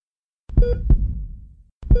This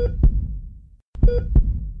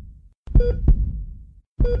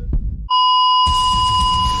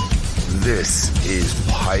is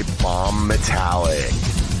Pipebomb Metallic,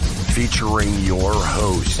 featuring your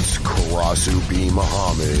hosts Karasu B.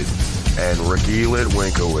 Muhammad and Ricky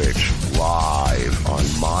Litwinkowicz, live on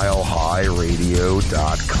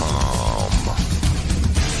MileHighRadio.com.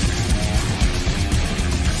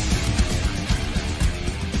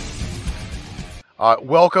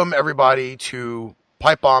 Welcome everybody to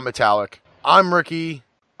Pipebomb Metallic. I'm Ricky.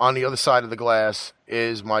 On the other side of the glass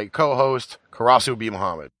is my co-host Karasu B.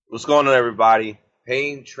 Muhammad. What's going on, everybody?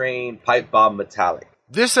 Pain Train Pipebomb Metallic.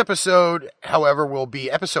 This episode, however, will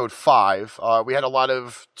be episode 5. We had a lot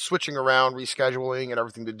of switching around, rescheduling, and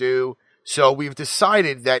everything to do. So we've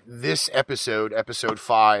decided that this episode, episode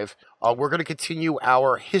 5, we're going to continue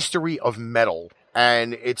our history of metal.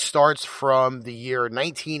 And it starts from the year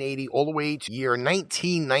 1980 all the way to year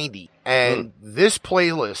 1990. And this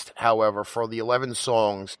playlist, however, for the 11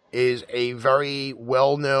 songs, is a very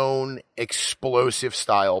well-known, explosive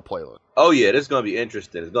style playlist. Oh, yeah, this is going to be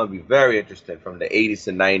interesting. It's going to be very interesting from the 80s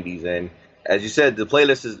to 90s. And as you said, the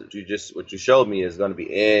playlist is what you showed me is going to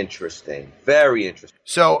be interesting. Very interesting.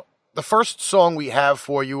 So the first song we have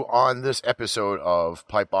for you on this episode of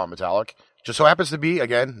Pipebomb Metallic just so happens to be,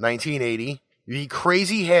 again, 1980. The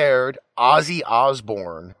crazy-haired Ozzy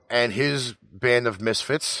Osbourne and his band of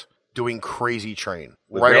misfits doing Crazy Train.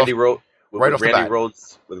 With Randy Rhoads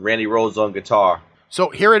on guitar.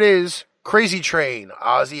 So here it is, Crazy Train,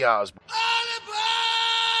 Ozzy Osbourne.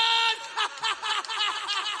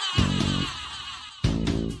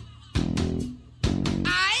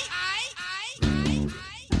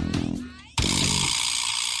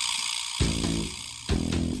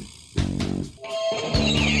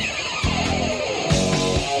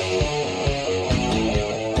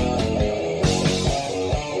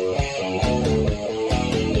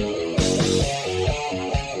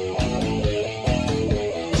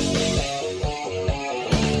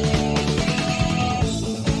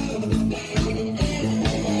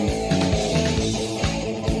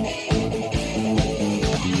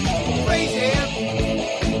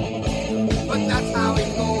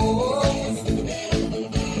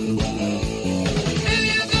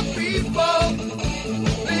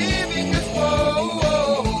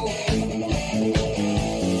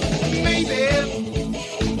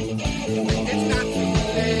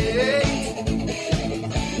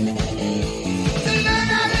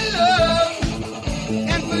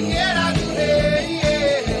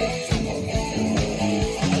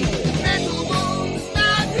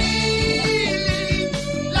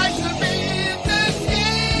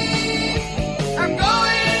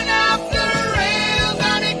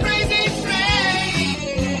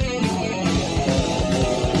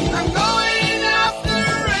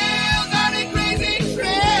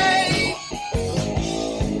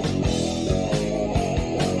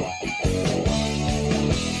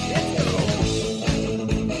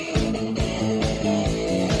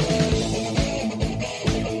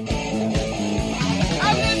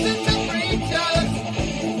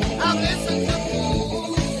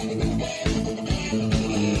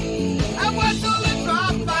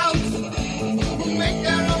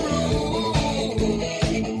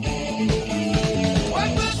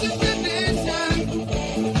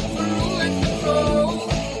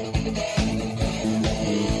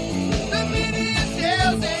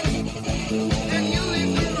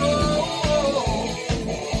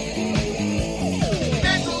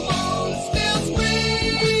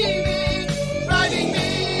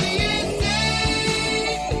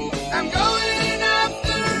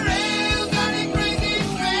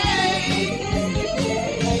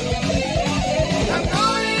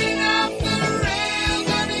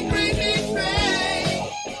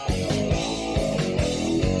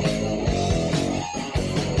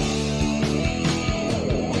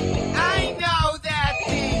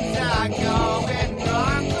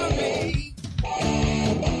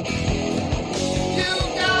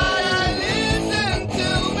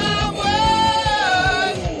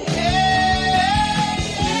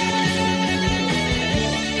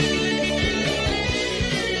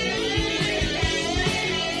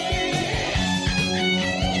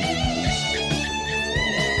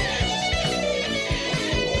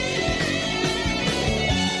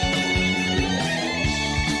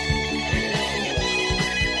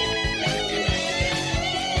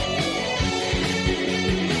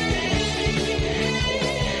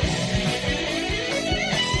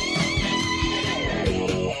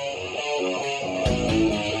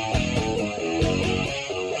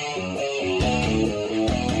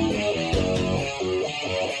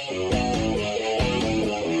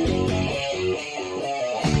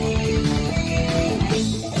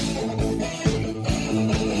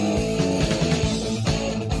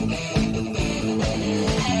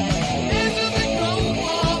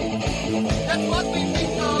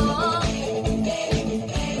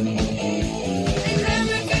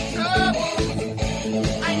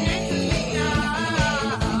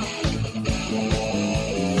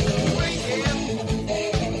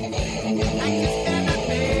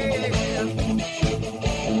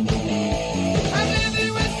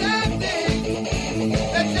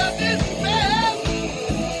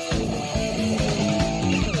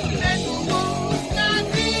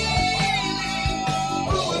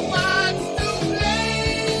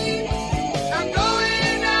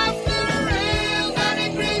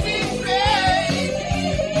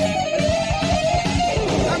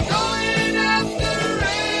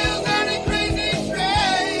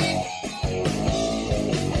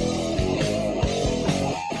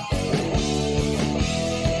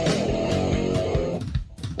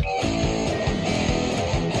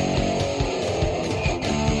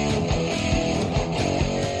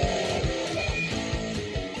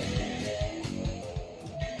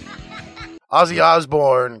 Ozzy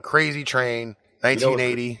Osbourne, Crazy Train, You know,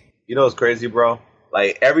 1980. you know what's crazy, bro?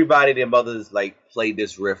 Like everybody, their mothers like played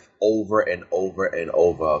this riff over and over and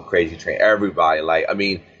over on Crazy Train. Everybody, like, I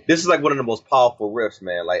mean, this is like one of the most powerful riffs,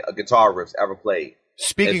 man. Like a guitar riffs ever played.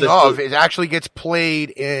 Speaking of, it actually gets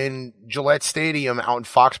played in Gillette Stadium out in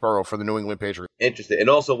Foxborough for the New England Patriots. Interesting. And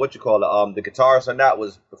also, what you call it, the guitarist on that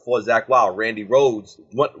was before Zach Wild, Randy Rhoads,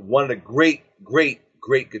 one of the great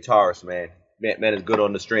guitarists, man. Man is good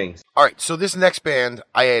on the strings. All right, so this next band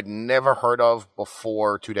I had never heard of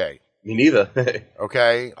before today. Me neither.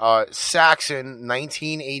 Okay, Saxon,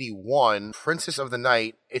 1981, Princess of the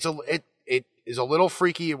Night. It is a little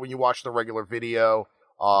freaky when you watch the regular video.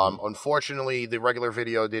 Unfortunately, the regular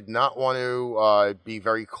video did not want to be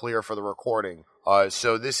very clear for the recording.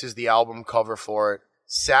 So this is the album cover for it.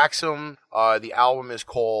 Saxon, the album is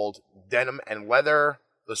called Denim and Leather.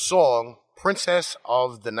 The song, Princess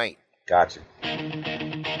of the Night. Gotcha.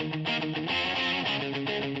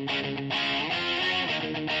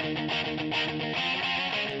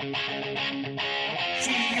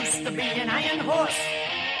 She used to be an iron horse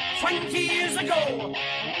 20 years ago.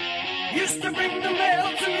 Used to bring the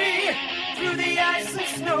mail to me through the ice and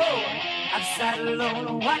snow. I've sat alone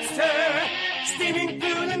and watched her steaming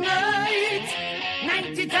through the night.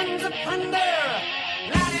 90 tons of thunder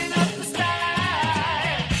lighting up the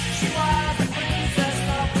sky. She was the princess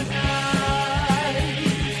of the night.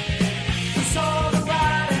 We saw the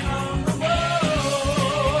writing on the wall.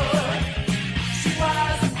 She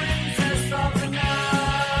was the princess of the night.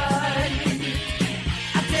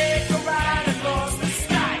 I take a ride across the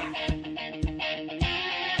sky.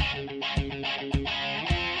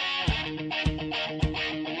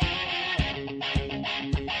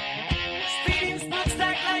 Speeding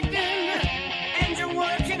smokestack lightning, engine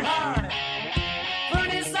working hard.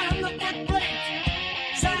 Furnace on the footplate,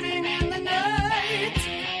 shining in the night.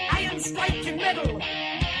 Iron striking metal,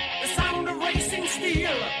 the sound of racing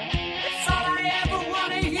steel. It's all I ever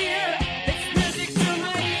want to hear. It's music to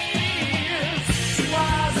my ears. She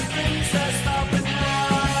was a princess of the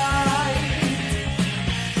night.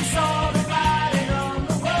 We saw the writing on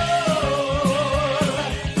the wall.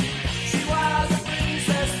 She was a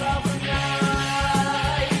princess of the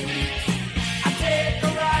night. I take a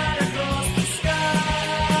ride across the sky.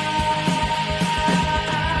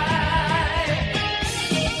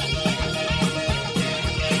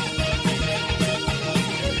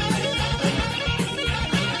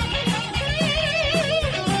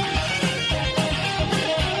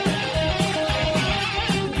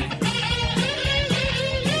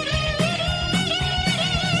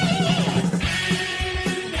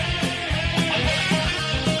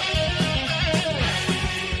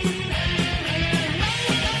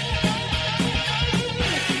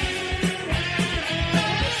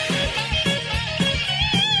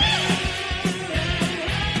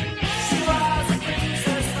 She was a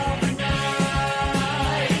princess of the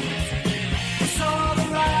night. We saw the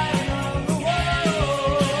writing on the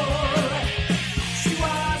wall. She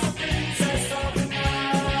was a princess of the night.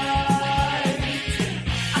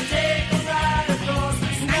 I take a ride across the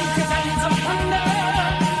sky. 90 tons of thunder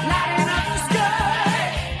lighting up the sky.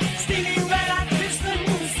 Stinging red hot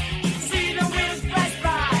pistons, see the wheels flash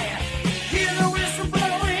by. Hear the whistle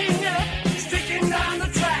blowing, streaking down the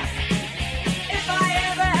track. If I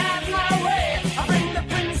ever have my way, I'll bring the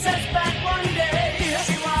princess back one day.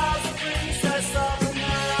 She was a princess of the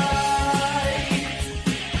night.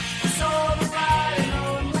 We saw the writing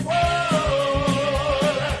on the wall.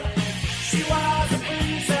 She was a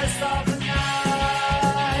princess of the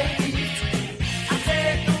night. I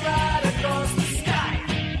take a ride across the sky.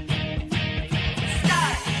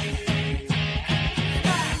 Sky.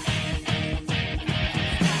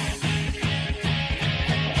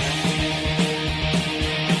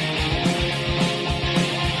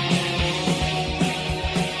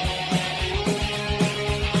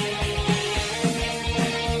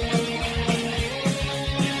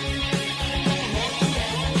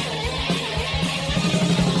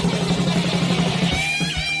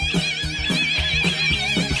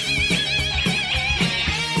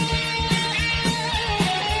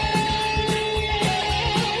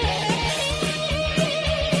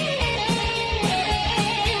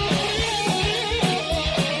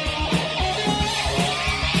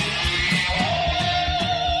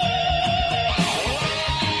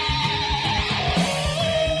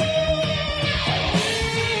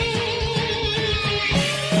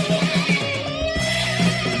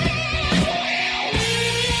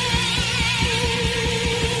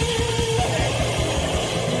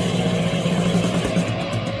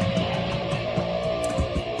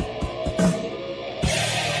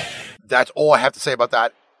 That's all I have to say about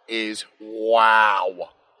that. is wow.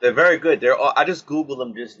 They're very good. I just googled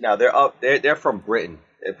them just now. They're up. They're from Britain.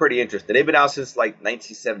 They're pretty interesting. They've been out since like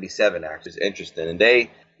 1977. Actually, it's interesting. And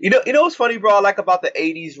you know what's funny, bro? I like about the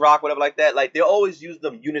 80s rock, whatever like that. Like they always use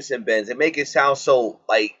them unison bends and make it sound so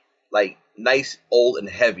like nice, old, and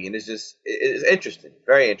heavy. And it's interesting.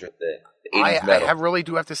 Very interesting. The 80s metal. I really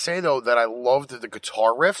do have to say though that I loved the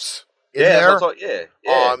guitar riffs in yeah, there.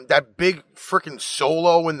 yeah. That big freaking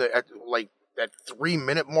solo in the that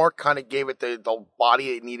 3-minute mark kind of gave it the body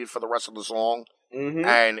it needed for the rest of the song. Mm-hmm.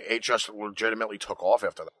 And it just legitimately took off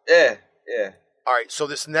after that. Yeah. All right, so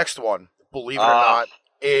this next one, believe it or not,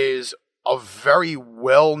 is a very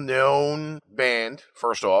well-known band,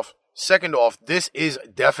 first off. Second off, this is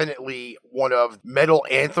definitely one of metal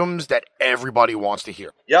anthems that everybody wants to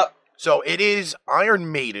hear. Yep. So it is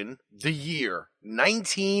Iron Maiden, the year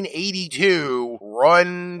 1982,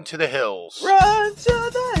 Run to the Hills. Run to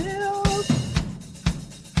the hills.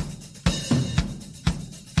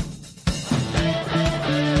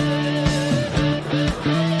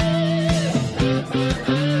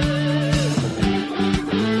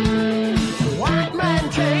 White man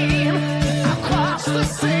came across the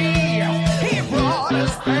sea. He brought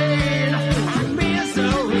us pain and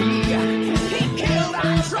misery. He killed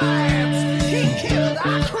our tribes. He killed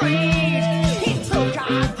our creed. He took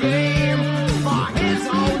our game for his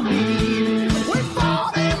own need. We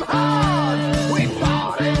fought him hard. We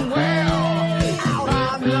fought him well. Out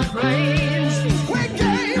on the plains, we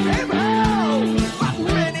gave him hell. But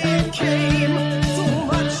when it came too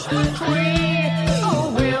much for creed,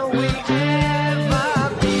 oh, will we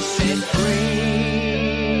ever be set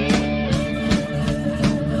free?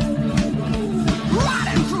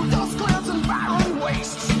 Riding through those clouds and barren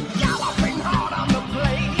wastes, galloping hard on the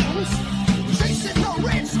plains, chasing the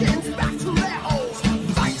redskins back to their holes,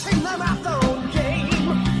 fighting them at their own game.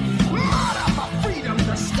 Murder for freedom,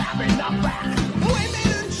 they're stabbing the back. Women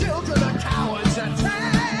and children are cowards attack.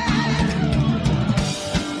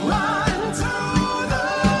 Run to the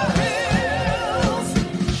hills.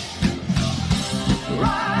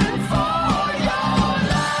 Run for your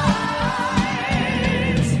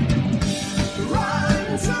lives. Run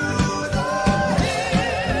to the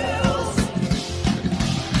hills.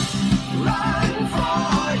 Run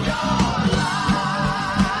for your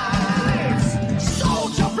lives.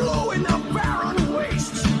 Soldier blue in the barren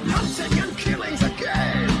wastes, hunting and killing's a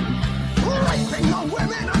game. Raping the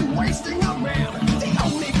women and wasting the men. The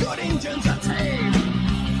only good Indians are tame.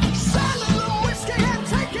 Selling them whiskey and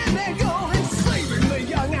taking their gold, enslaving the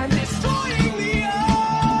young and destroying the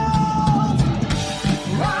old.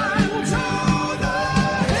 Run to the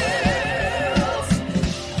hills.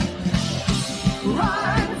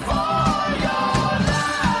 Run for your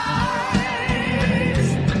lives.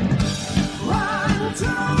 Run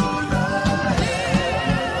to the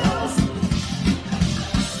hills.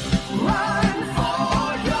 Run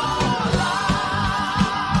for your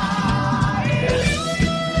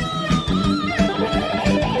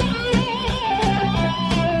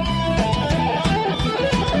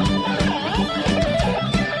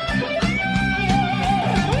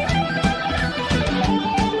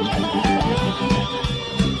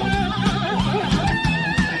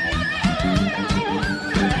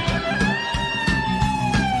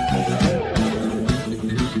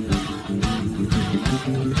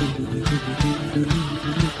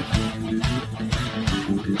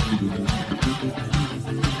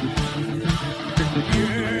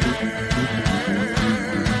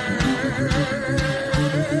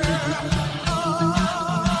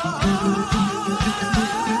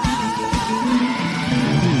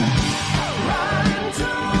Run to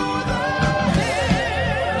the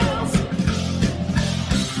hills.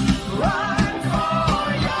 Run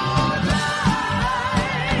for your lives.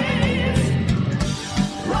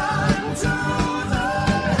 Run to the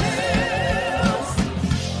hills.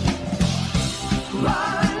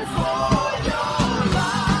 Run for your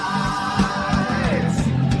lives.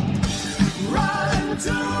 Run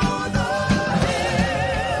to the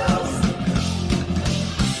hills.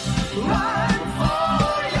 Run for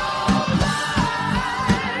your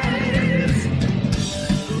lives.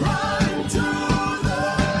 Run to the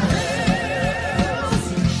hills.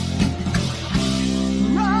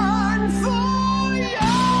 Run for your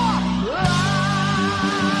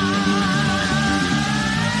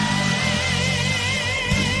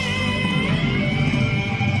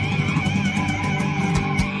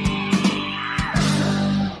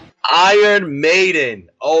Iron Maiden.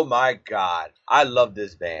 Oh my God, I love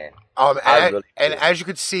this band. I really And do. as you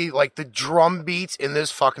could see, like the drum beats in this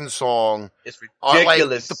fucking song It's are like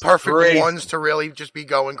ridiculous. the perfect Crazy. ones to really just be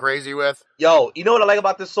going crazy with. Yo, you know what I like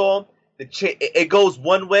about this song? it goes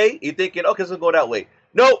one way. You're thinking, okay, it's gonna go that way.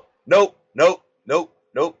 Nope.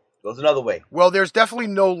 Goes another way. Well, there's definitely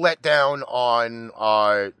no letdown on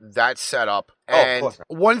that setup. Of And course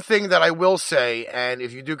not. one thing that I will say, and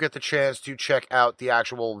if you do get the chance to check out the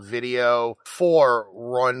actual video for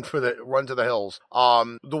Run to the Hills,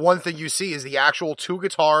 the one thing you see is the actual two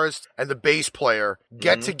guitarists and the bass player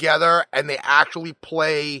get together and they actually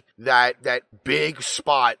play that big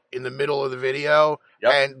spot in the middle of the video.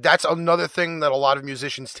 Yep. And that's another thing that a lot of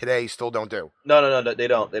musicians today still don't do. No, they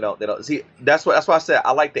don't. See, that's why I said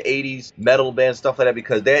I like the '80s metal band stuff like that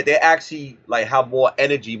because they actually like have more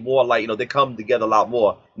energy, more like they come together a lot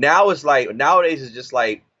more. Now it's like nowadays it's just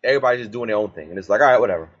like everybody's just doing their own thing, and it's like all right,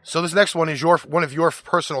 whatever. So this next one is one of your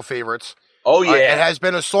personal favorites. Oh yeah, it has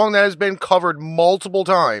been a song that has been covered multiple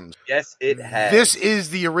times. Yes, it has. This is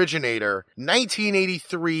the originator,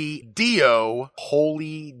 1983 Dio,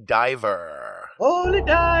 Holy Diver. Holy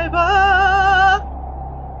Diver.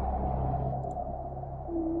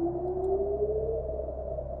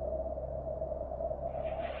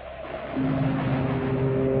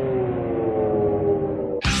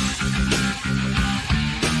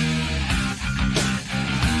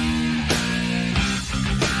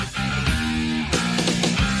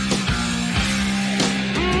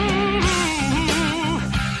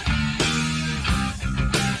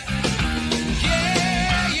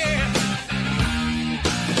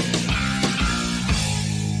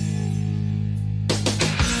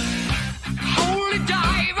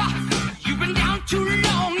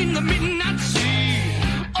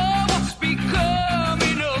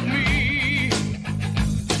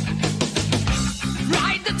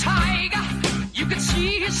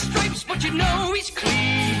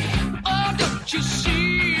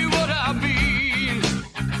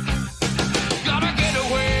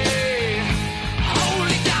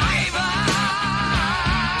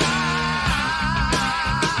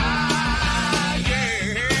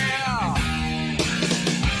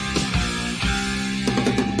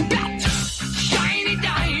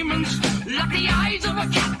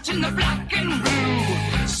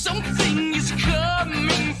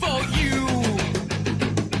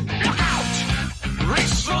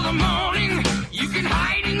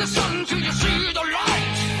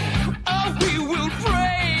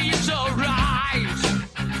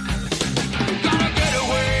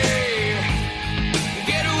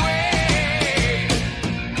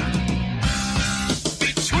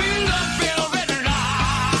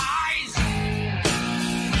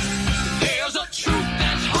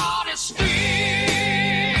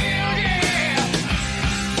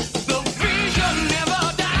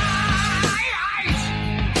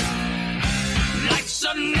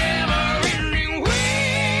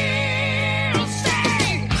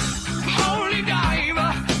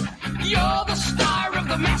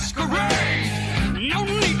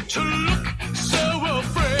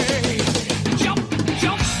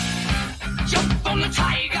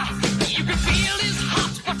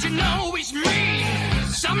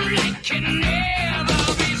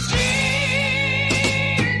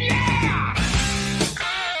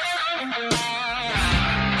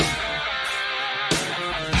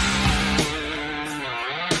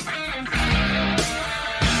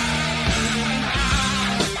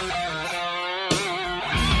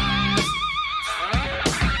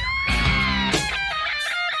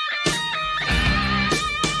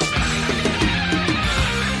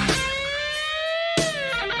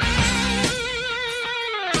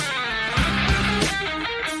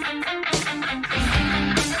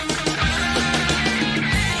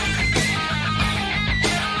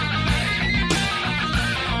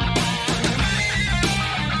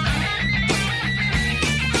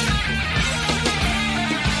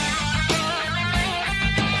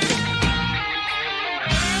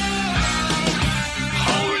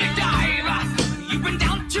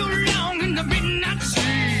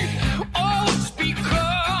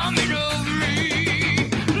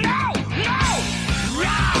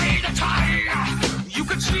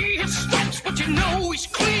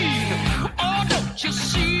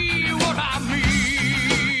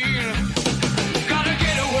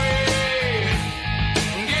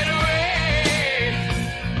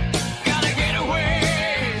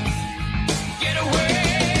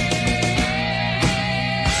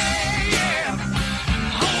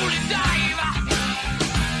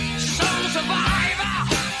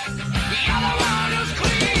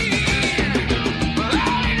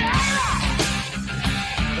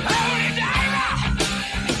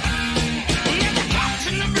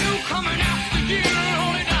 In the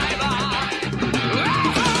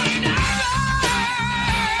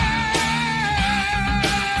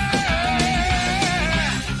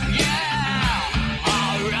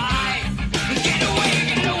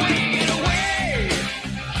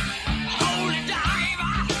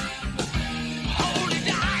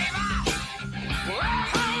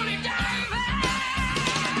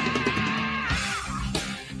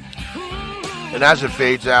And as it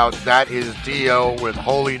fades out, that is Dio with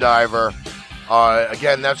Holy Diver.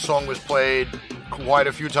 Again, that song was played quite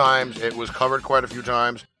a few times. It was covered quite a few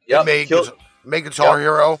times. Yep. It made Guitar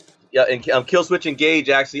Hero. Yeah, and Killswitch Engage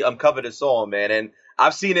actually covered this song, man. And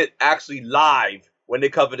I've seen it actually live when they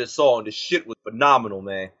covered this song. The shit was phenomenal,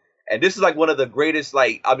 man. And this is like one of the greatest,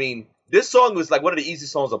 this song was like one of the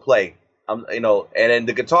easiest songs to play. And then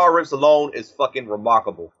the guitar riffs alone is fucking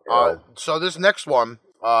remarkable. So this next one,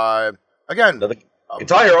 again,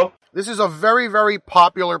 Guitar Hero. This is a very, very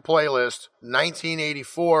popular playlist.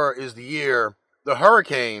 1984 is the year. The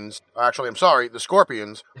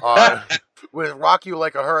Scorpions, with Rock You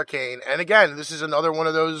Like a Hurricane. And again, this is another one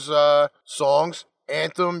of those songs,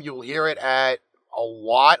 anthem. You'll hear it at a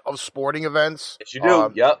lot of sporting events. Yes, you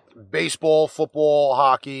do. Yep. Baseball, football,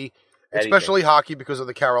 hockey, Anything. especially hockey because of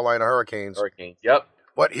the Carolina Hurricanes. Yep.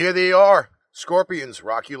 But here they are, Scorpions,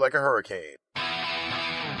 Rock You Like a Hurricane.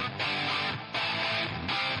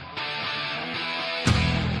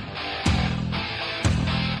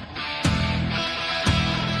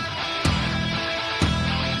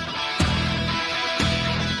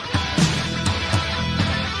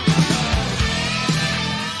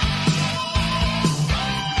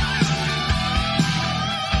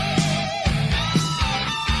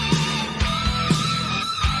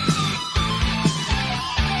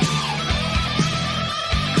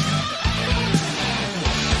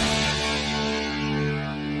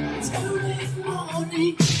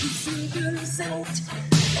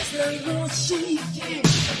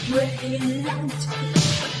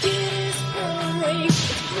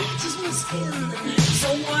 So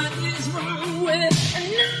what is wrong with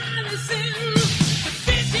another sin? The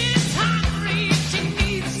bitch is hungry, she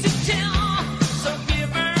needs to tell. So give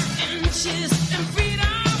her inches and feed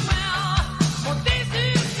her well. Well, this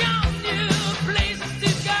is your new places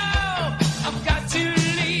to go. I've got to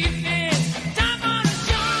leave this time for the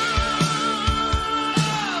show.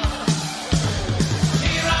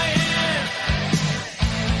 Here I am,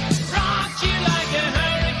 rock you like a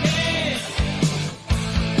hurricane.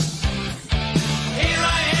 Here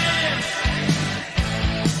I am,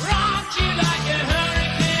 rock you like a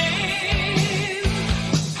hurricane.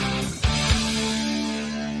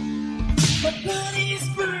 My body's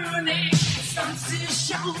burning, it starts to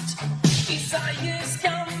shout. Desire's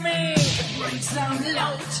coming, it breaks out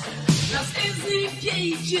loud. Lost in the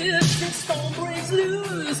cages, and storm breaks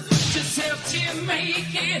loose. Just have to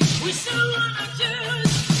make it, we still wanna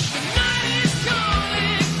choose. The night is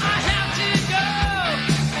calling, I have to go.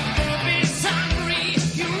 The is hungry,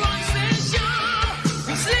 he runs the show.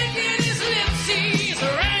 He's licking his lips, he's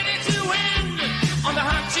ready to win. On the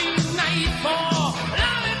hot tonight for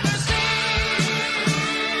love and mercy.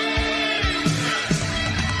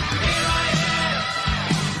 Here I am,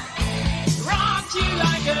 rock you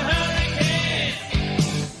like a hurricane.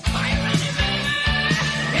 My running man.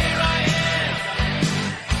 Here I am,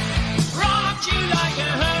 rock you like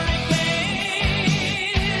a hurricane.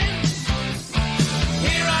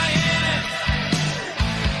 Here I am,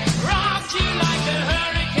 rock you like a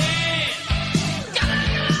hurricane.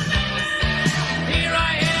 Here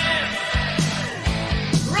I am,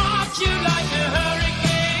 rock you like a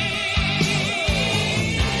hurricane.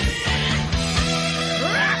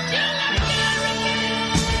 Rock you like a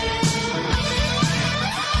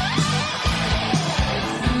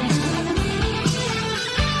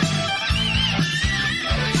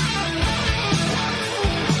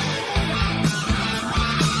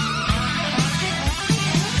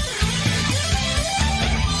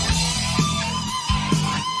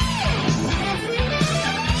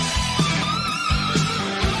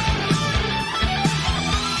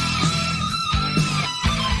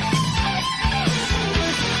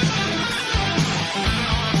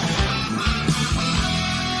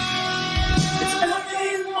It's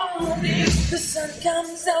early morning, the sun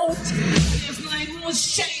comes out. This night was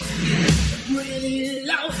shaking, really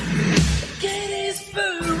loud. The cat is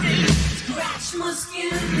purring, scratch my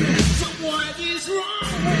skin. So what is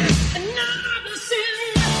wrong with another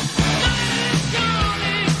sin? Night is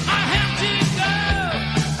calling, I have to go.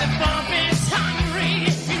 The bomb is hungry,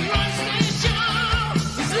 he runs the show.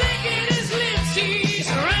 He's licking his lips, he's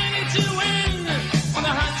ready to win. On the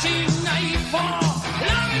hot tonight for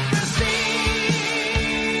love and mercy.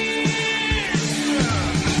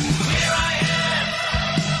 Here I am,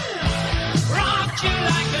 rock you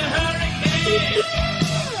like a hurricane.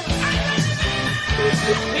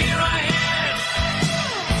 Here I am,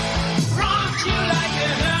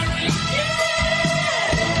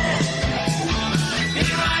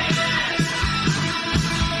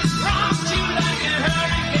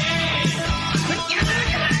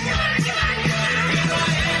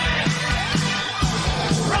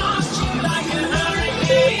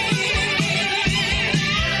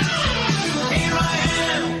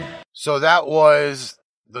 So that was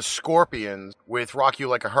the Scorpions with Rock You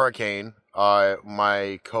Like a Hurricane.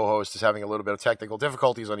 My co-host is having a little bit of technical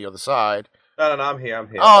difficulties on the other side. No, I'm here.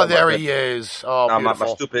 Oh, there he is. Oh, my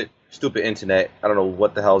beautiful. stupid internet. I don't know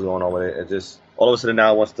what the hell's going on with it. It just all of a sudden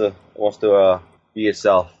now it wants to be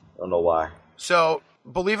itself. I don't know why. So,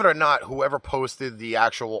 believe it or not, whoever posted the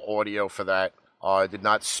actual audio for that did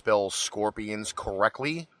not spell Scorpions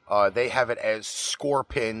correctly. They have it as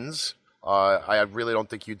Scorpins. I really don't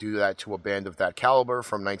think you do that to a band of that caliber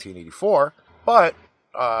from 1984, but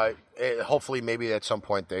hopefully maybe at some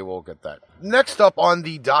point they will get that. Next up on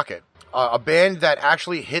the docket, a band that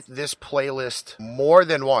actually hit this playlist more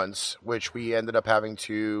than once, which we ended up having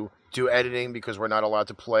to do editing because we're not allowed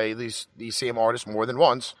to play these same artists more than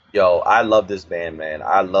once. Yo, I love this band, man.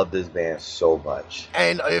 I love this band so much.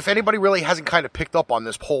 And if anybody really hasn't kind of picked up on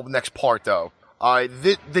this whole next part, though,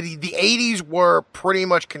 the 80s were pretty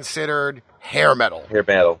much considered hair metal. Hair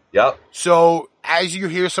metal, yep. So as you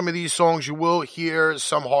hear some of these songs, you will hear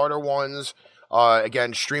some harder ones, again,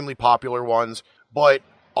 extremely popular ones, but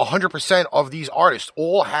 100% of these artists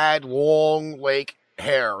all had long,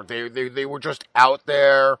 hair. They were just out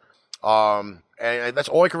there, and that's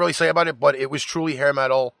all I can really say about it, but it was truly hair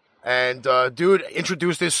metal. And, dude,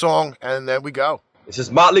 introduce this song, and then we go. This is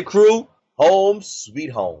Motley Crue, Home Sweet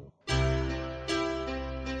Home.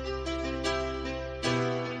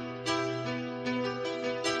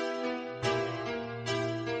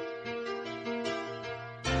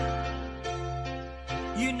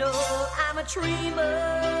 You know I'm a dreamer,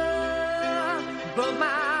 but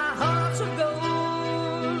my heart's of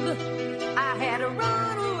gold. I had to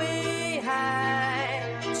run away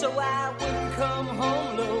high, so I wouldn't come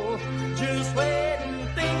home low. Just when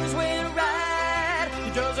things went right,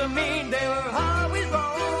 it doesn't mean they were always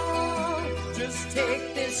wrong. Just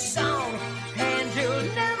take this song, and you'll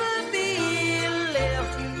never be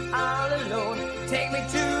left all alone. Take me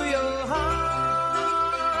to your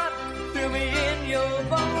heart, fill me in your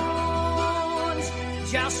bones.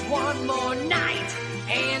 Just one more night,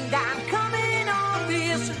 and I'm coming on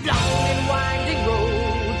this long and winding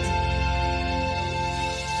road.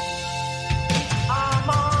 I'm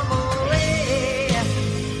on my way.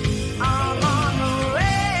 I'm on my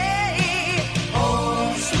way.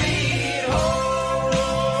 Home, sweet home.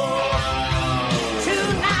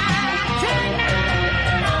 Tonight,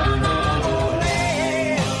 I'm on my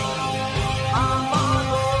way. I'm on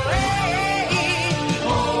my way.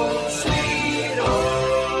 Home, sweet home.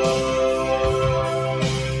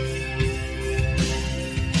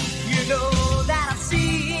 You know that I've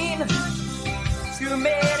seen too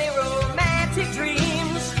many romantic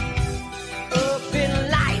dreams up in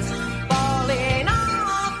lights falling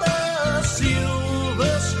off the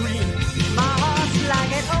silver screen. My heart's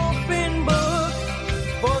like an open book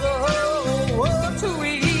for the whole world to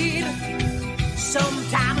read.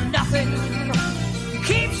 Sometimes nothing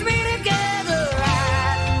keeps me together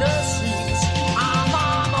at the seams. I'm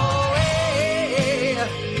on my way,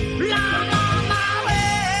 I'm on my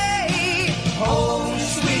way, home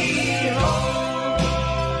sweet home.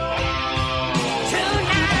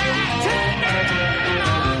 Tonight, I'm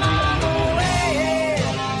on my way.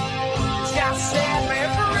 Just set me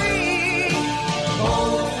free.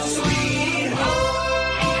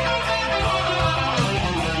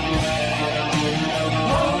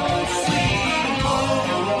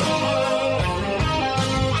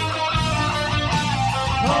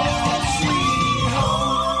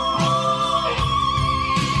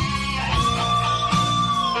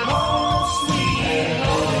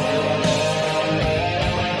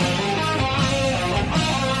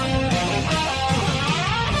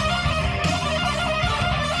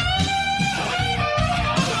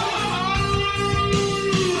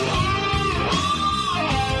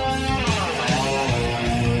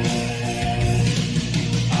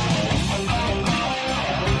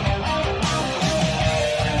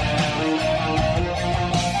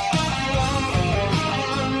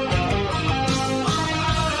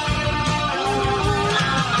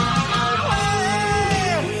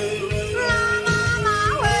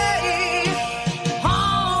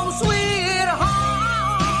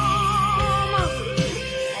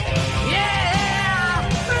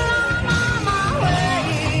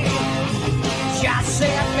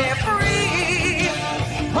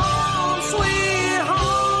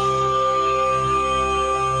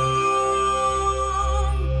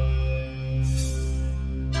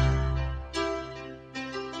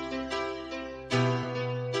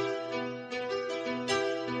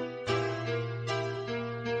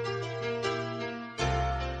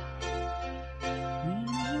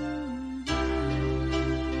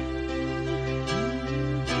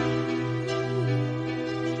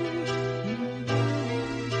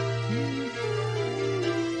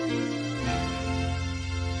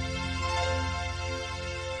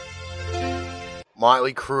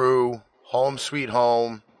 Motley Crue, Home Sweet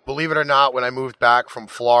Home. Believe it or not, when I moved back from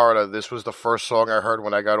Florida, this was the first song I heard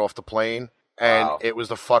when I got off the plane. And Wow. it was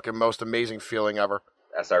the fucking most amazing feeling ever.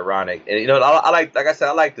 That's ironic. And you know, I like I said,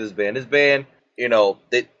 I like this band. This band, you know,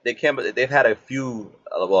 they've had a few,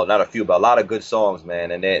 well, not a few, but a lot of good songs,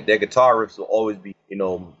 man. And their guitar riffs will always be, you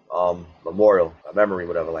know, memorial, a memory,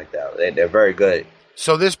 whatever like that. They're very good.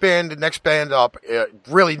 So this band, the next band up,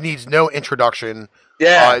 really needs no introduction.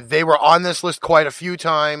 Yeah. They were on this list quite a few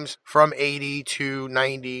times, from 80 to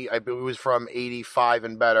 90. I believe it was from 85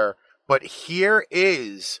 and better. But here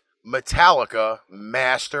is Metallica,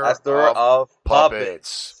 Master of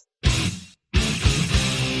Puppets.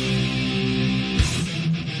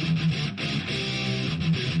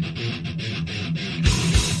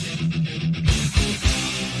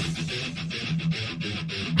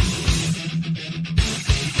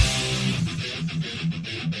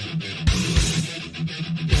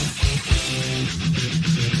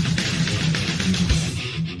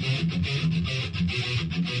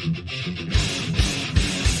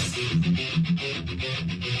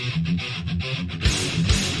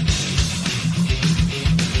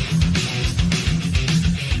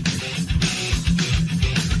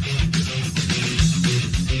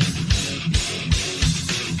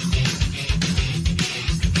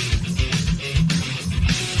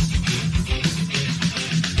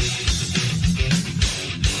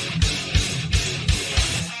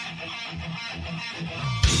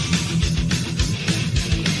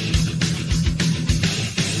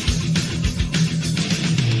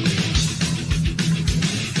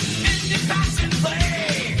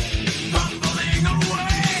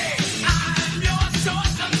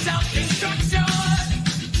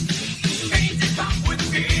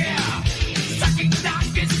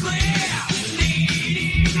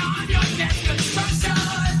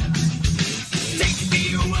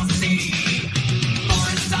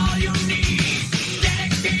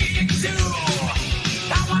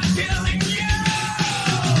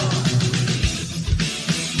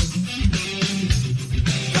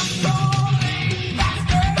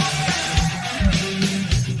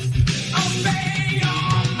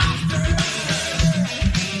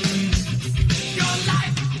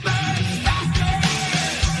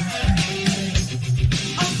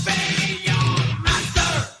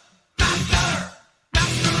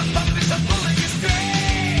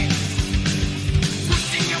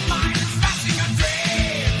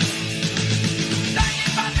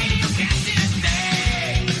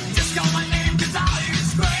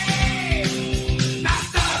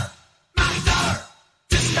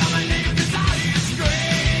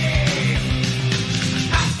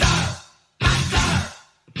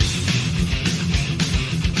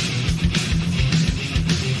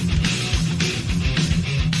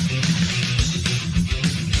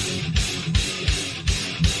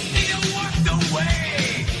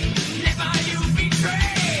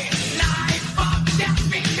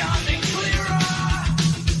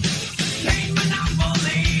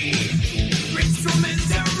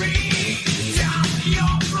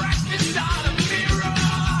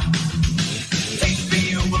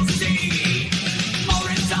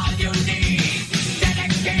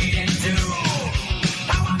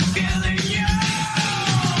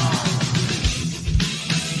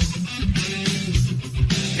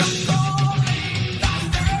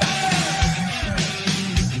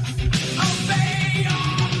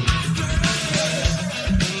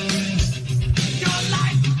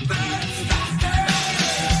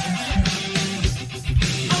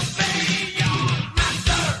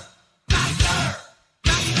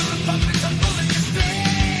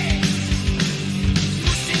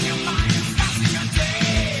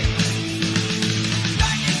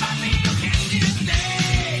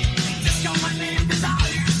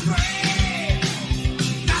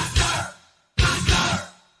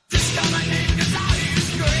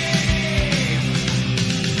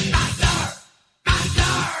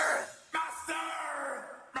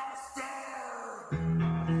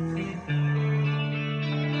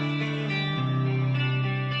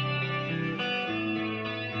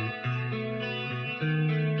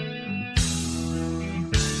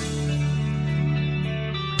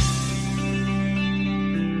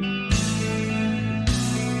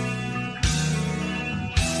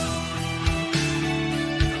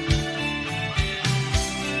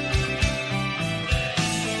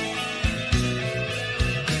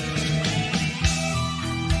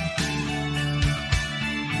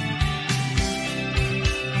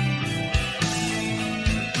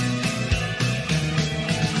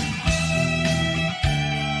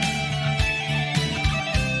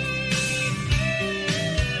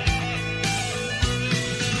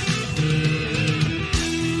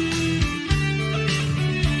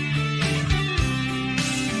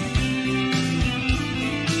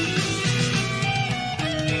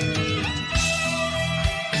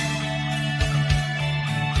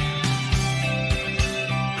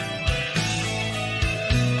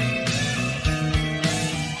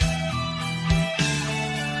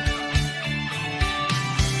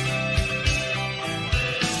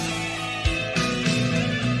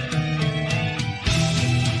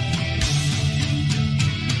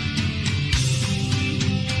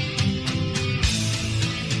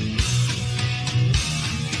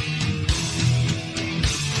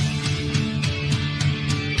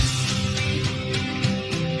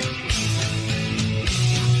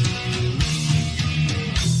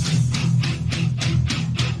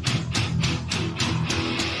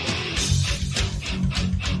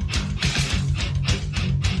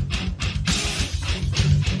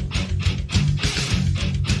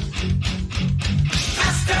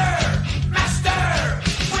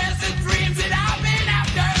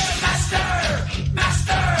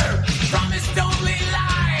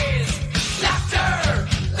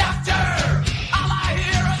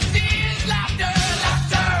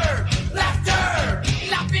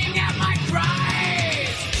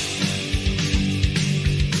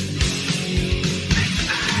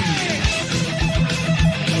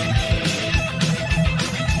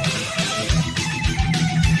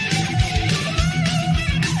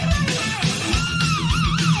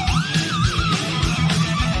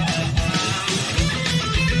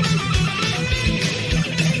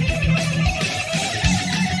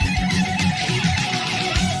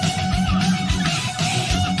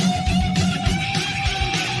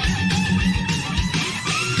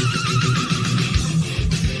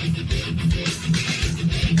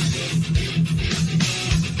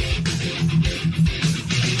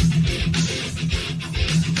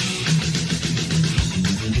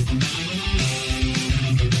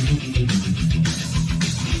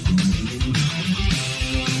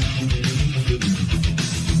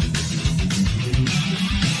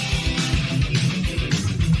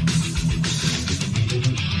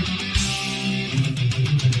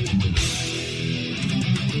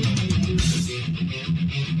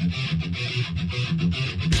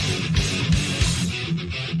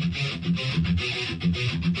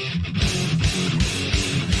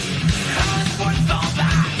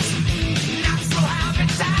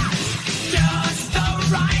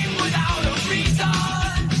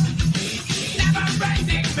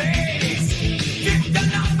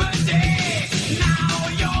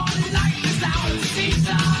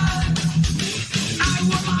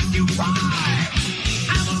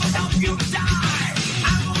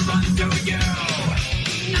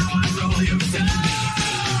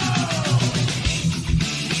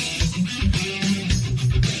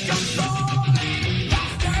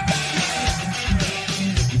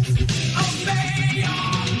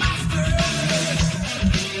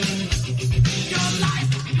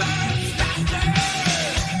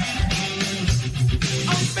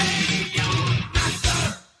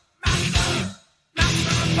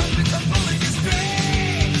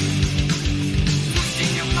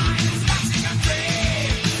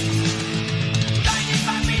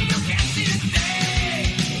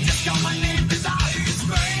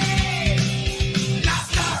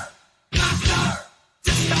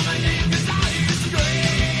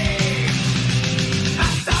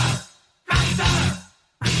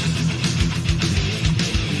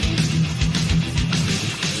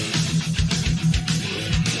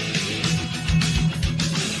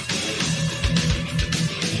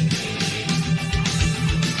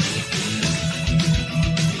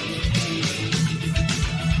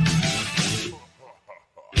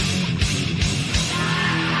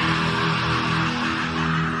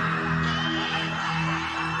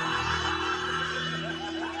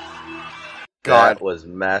 God. That was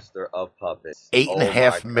Master of Puppets. 8.5 Oh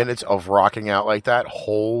my minutes of rocking out like that.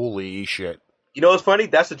 Holy shit. You know what's funny?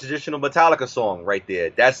 That's a traditional Metallica song right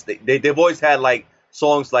there. They've always had like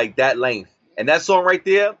songs like that length. And that song right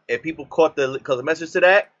there, if people caught the message to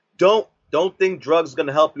that, don't think drugs is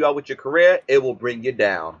gonna help you out with your career. It will bring you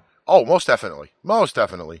down. Oh, most definitely. Most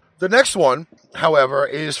definitely. The next one, however,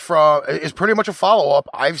 is pretty much a follow-up.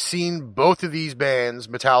 I've seen both of these bands,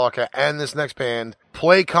 Metallica and this next band,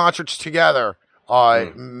 play concerts together.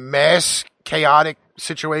 Mass chaotic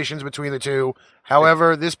situations between the two.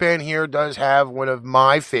 However, this band here does have one of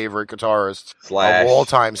my favorite guitarists Slash. of all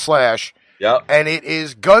time, Slash. Yep. And it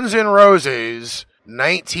is Guns N' Roses,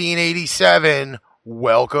 1987,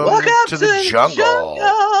 Welcome to the Jungle.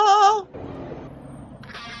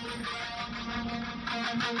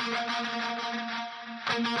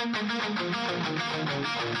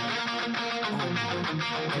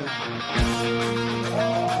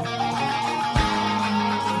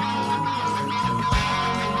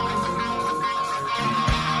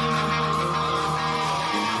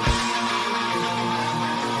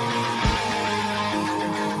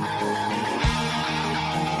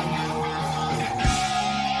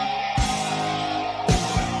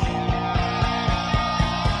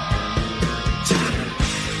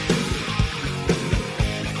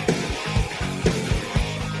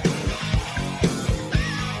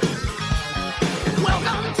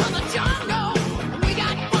 Welcome to the jungle.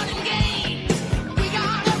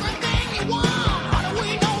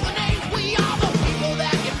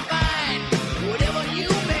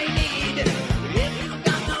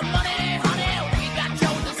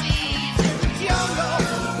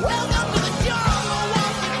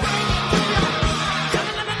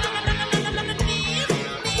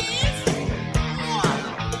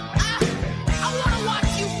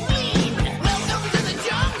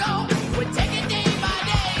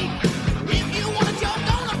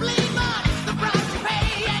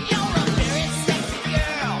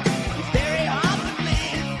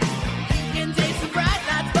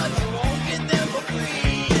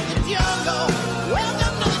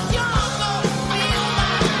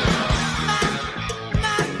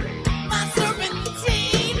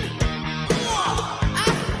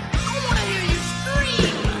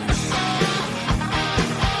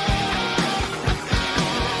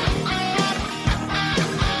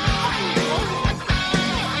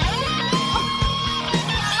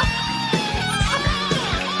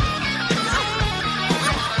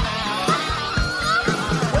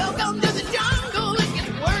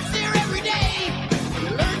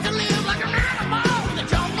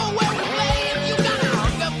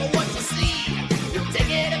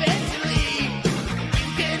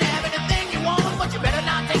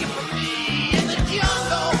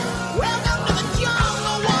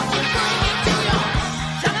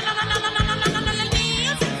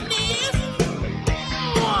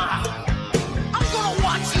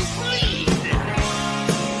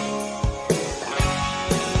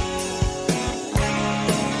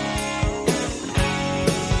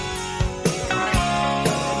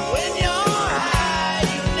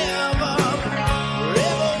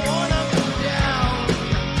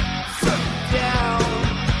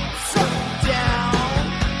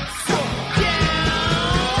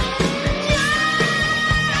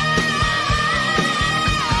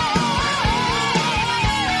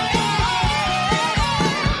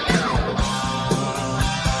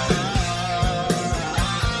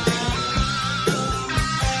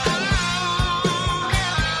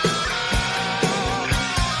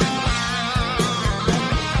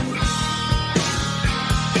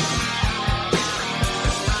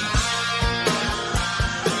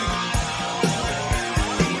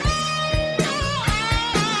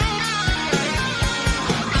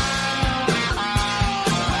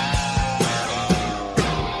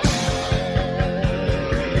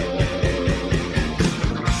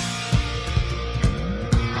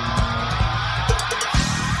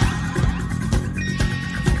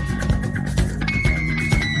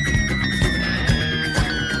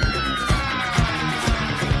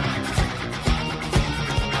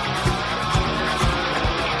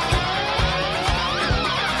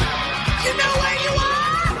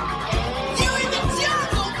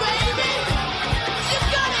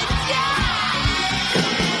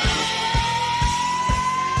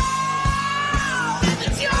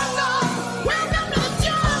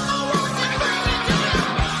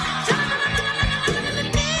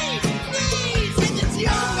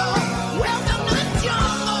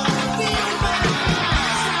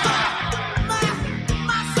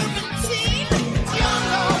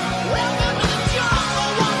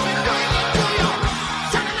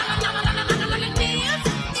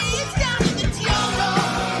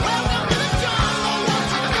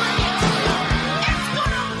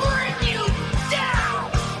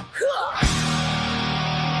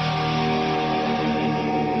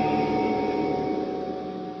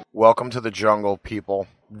 Welcome to the jungle, people.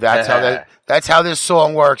 That's how this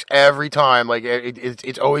song works every time. Like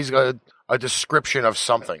it's always a description of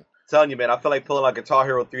something. Telling you, man, I feel like pulling out Guitar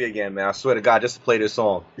Hero 3 again, man. I swear to God, just to play this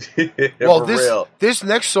song. Well, real. this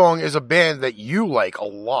next song is a band that you like a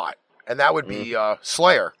lot, and that would be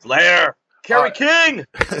Slayer. Slayer! Kerry King!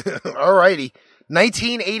 Alrighty.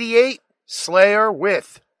 1988, Slayer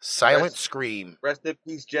with Silent Scream. Rest in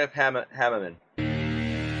peace, Jeff Hammerman.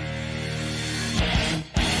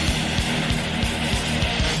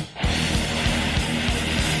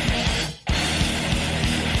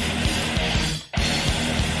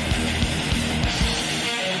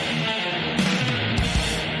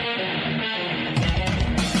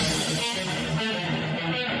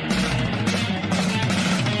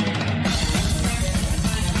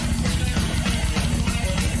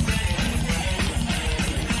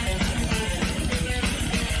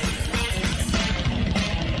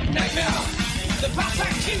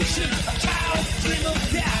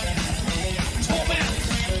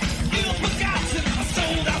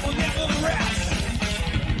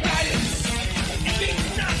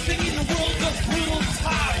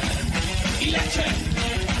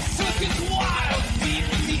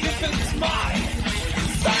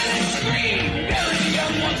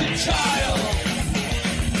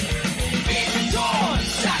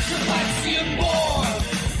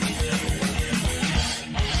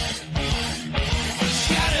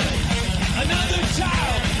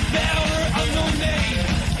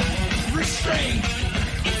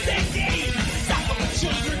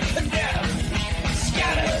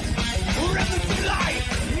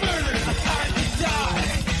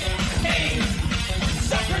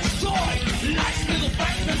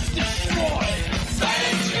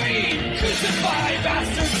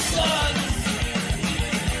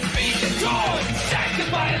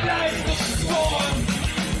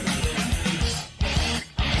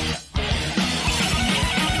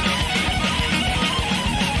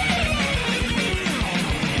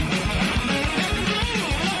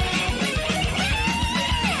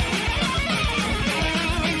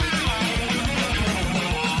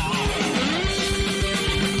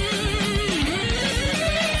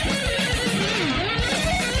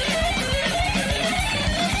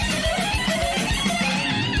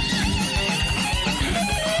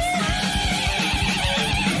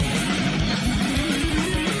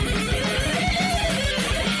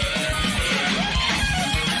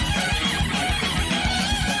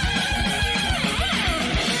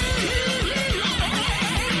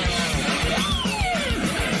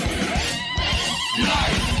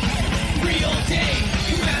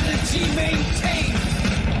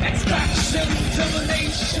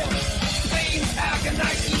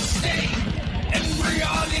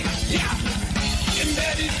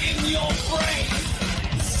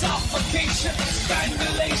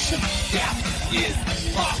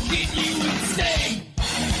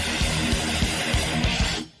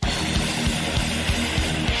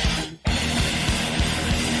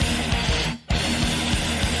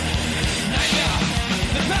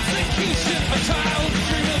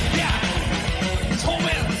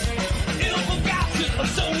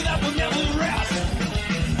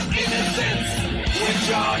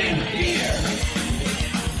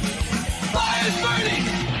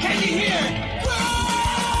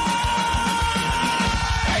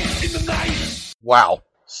 Wow.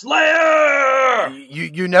 Slayer!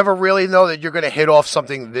 You never really know that you're going to hit off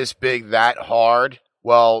something this big that hard.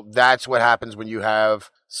 Well, that's what happens when you have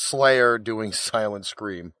Slayer doing Silent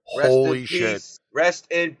Scream. Holy shit.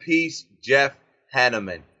 Rest in peace, Jeff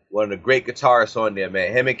Hanneman. One of the great guitarists on there,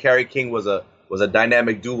 man. Him and Kerry King was a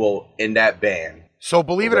dynamic duo in that band. So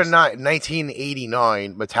believe it or not, in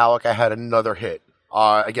 1989, Metallica had another hit.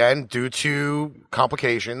 Again, due to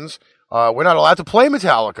complications, we're not allowed to play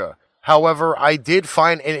Metallica. However, I did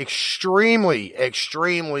find an extremely,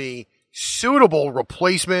 extremely suitable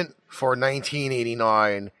replacement for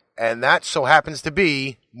 1989, and that so happens to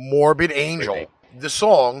be Morbid Angel. The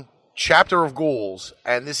song, Chapter of Ghouls,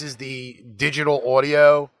 and this is the digital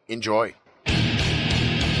audio. Enjoy.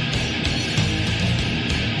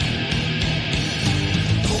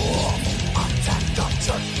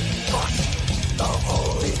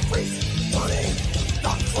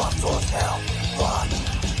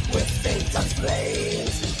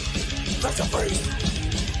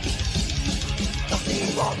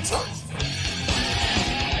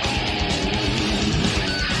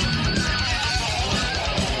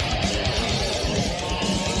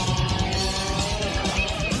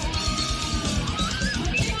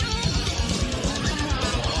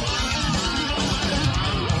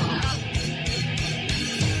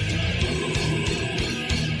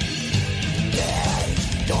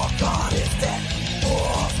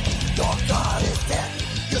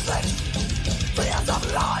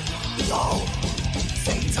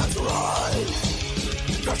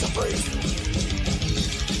 freeze.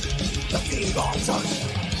 The Pipebomb Church.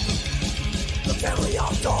 The family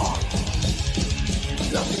of dog.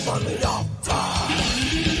 Let me burn me up.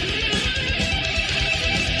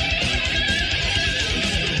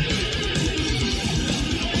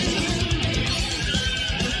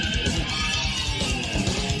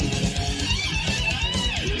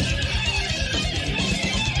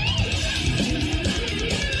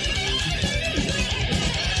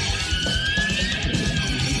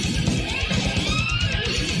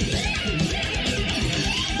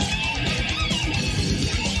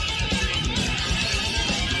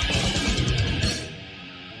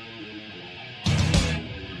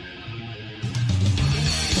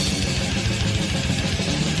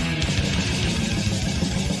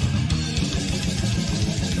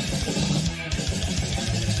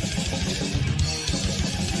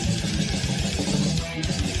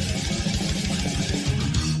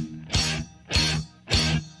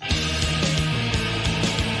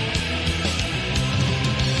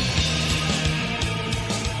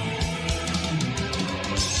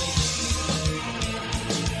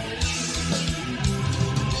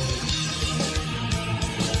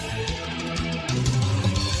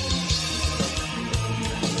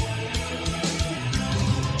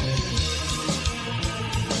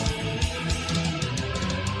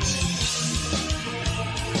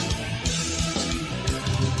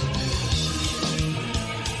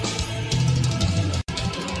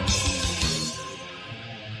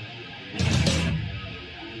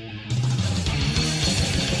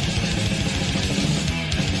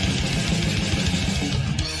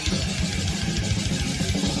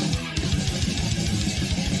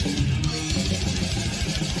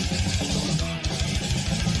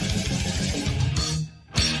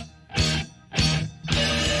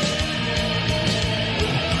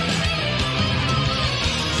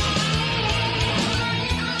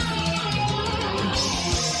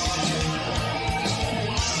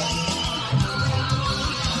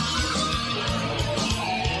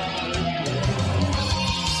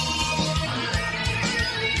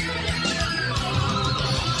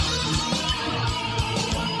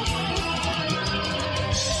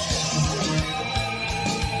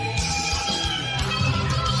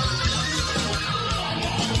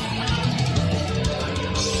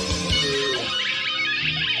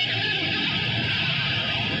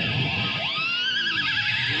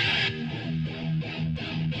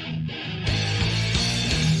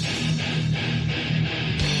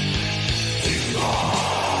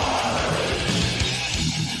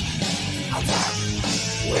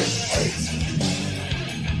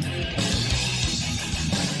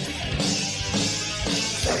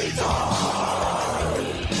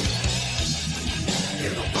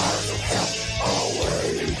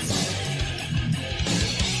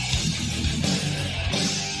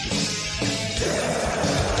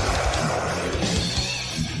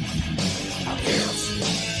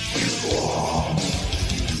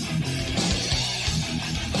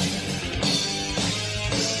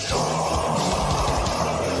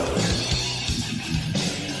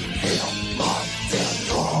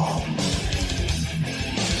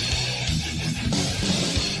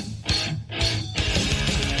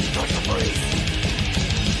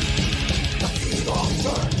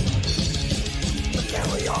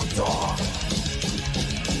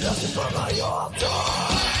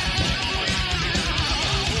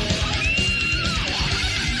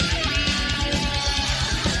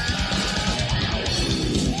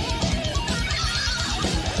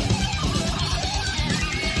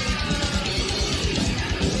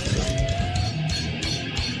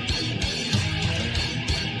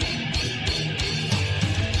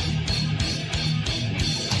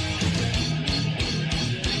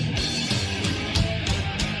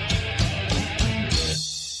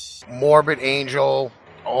 Morbid Angel.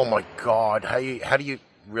 Oh my God! How do you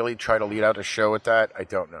really try to lead out a show with that? I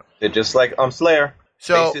don't know. They're just like Slayer,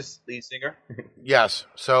 So bassist, lead singer. yes.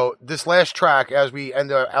 So this last track, as we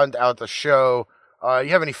end out the show, you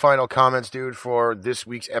have any final comments, dude, for this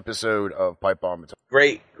week's episode of Pipebomb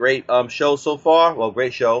Metallic? Great show so far. Well,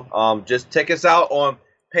 great show. Just check us out on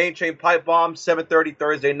Pain Train Pipe Bomb 7:30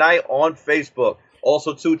 Thursday night on Facebook.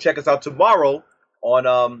 Also, too, check us out tomorrow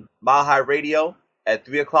on Mile High Radio at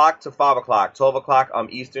 3 o'clock to 5 o'clock, 12 o'clock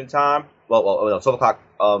Eastern time. Well, 12 o'clock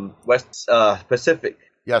West Pacific.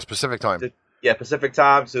 Yes, Pacific time. Yeah, Pacific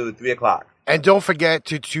time to 3 o'clock. And don't forget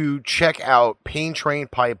to check out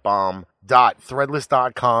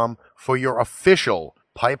paintrainpipebomb.threadless.com for your official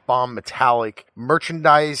Pipebomb Metallic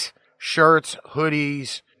merchandise, shirts,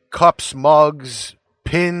 hoodies, cups, mugs,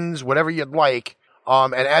 pins, whatever you'd like.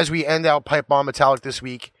 And as we end out Pipebomb Metallic this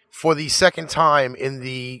week, for the second time in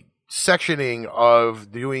the sectioning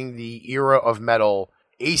of doing the era of metal,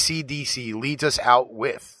 AC/DC leads us out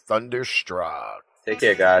with Thunderstruck. Take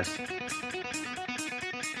care, guys.